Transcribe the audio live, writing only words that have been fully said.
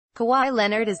Kawhi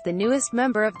Leonard is the newest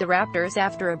member of the Raptors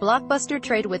after a blockbuster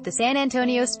trade with the San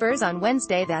Antonio Spurs on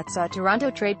Wednesday that saw Toronto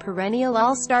trade perennial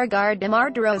All-Star guard DeMar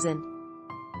DeRozan.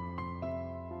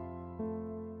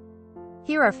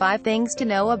 Here are 5 things to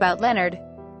know about Leonard.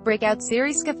 Breakout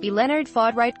series. Kawhi Leonard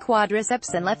fought right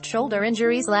quadriceps and left shoulder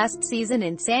injuries last season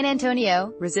in San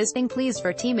Antonio, resisting pleas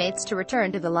for teammates to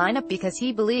return to the lineup because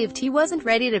he believed he wasn't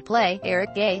ready to play.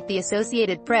 Eric Gay, the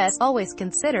Associated Press, always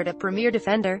considered a premier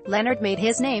defender. Leonard made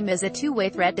his name as a two-way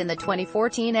threat in the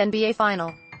 2014 NBA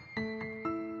Final.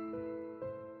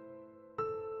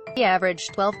 He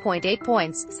averaged 12.8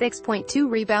 points, 6.2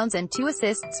 rebounds and 2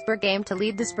 assists per game to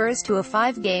lead the Spurs to a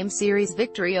 5-game series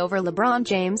victory over LeBron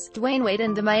James, Dwayne Wade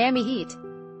and the Miami Heat.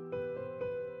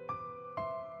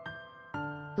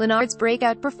 Leonard's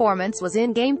breakout performance was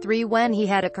in Game 3 when he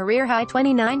had a career-high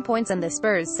 29 points and the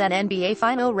Spurs set NBA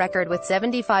Final record with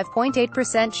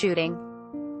 75.8% shooting.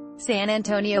 San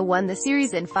Antonio won the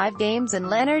series in 5 games and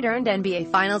Leonard earned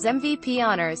NBA Finals MVP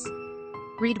honors.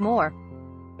 Read more.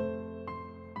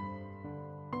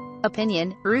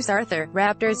 Opinion. Bruce Arthur,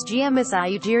 Raptors GM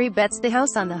Masai Ujiri bets the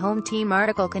house on the home team.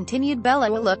 Article continued.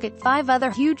 Bella will look at 5 other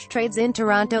huge trades in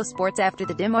Toronto sports after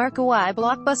the DeMar Kawhi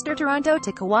blockbuster. Toronto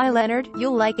to Kawhi Leonard,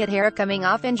 you'll like it here. Coming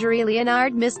off injury,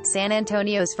 Leonard missed San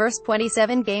Antonio's first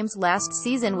 27 games last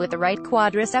season with a right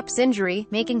quadriceps injury,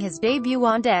 making his debut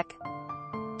on deck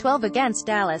 12 against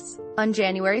Dallas. On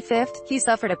January 5th, he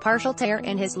suffered a partial tear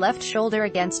in his left shoulder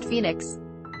against Phoenix.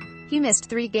 He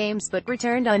missed 3 games but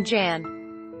returned on Jan.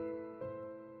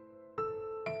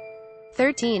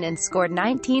 13 and scored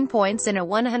 19 points in a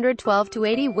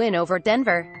 112-80 win over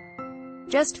Denver.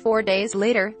 Just 4 days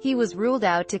later, he was ruled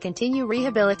out to continue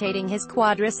rehabilitating his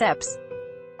quadriceps.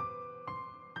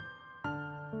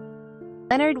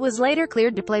 Leonard was later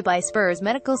cleared to play by Spurs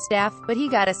medical staff, but he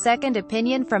got a second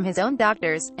opinion from his own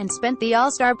doctors, and spent the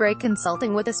All-Star break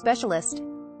consulting with a specialist.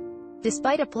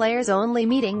 Despite a players-only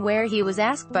meeting where he was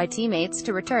asked by teammates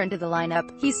to return to the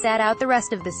lineup, he sat out the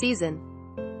rest of the season.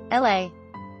 LA.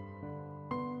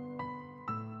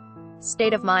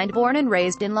 State of mind. Born and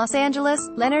raised in Los Angeles,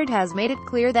 Leonard has made it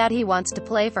clear that he wants to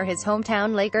play for his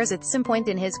hometown Lakers at some point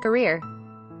in his career.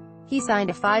 He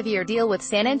signed a 5-year deal with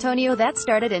San Antonio that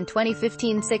started in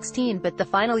 2015-16 but the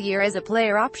final year as a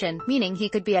player option, meaning he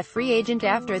could be a free agent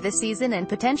after this season and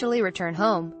potentially return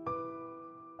home.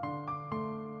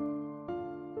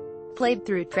 Played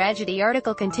through tragedy.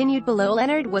 Article continued below.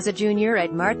 Leonard was a junior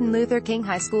at Martin Luther King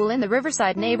High School in the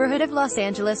Riverside neighborhood of Los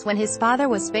Angeles when his father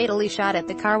was fatally shot at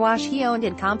the car wash he owned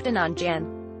in Compton on Jan.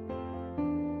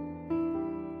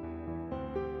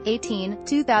 18,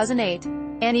 2008.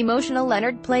 An emotional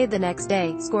Leonard played the next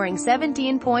day, scoring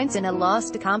 17 points in a loss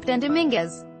to Compton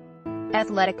Dominguez.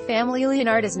 Athletic family.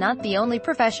 Leonard is not the only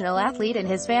professional athlete in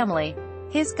his family.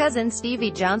 His cousin Stevie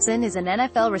Johnson is an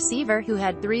NFL receiver who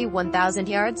had 3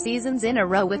 1,000-yard seasons in a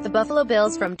row with the Buffalo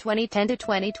Bills from 2010 to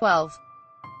 2012.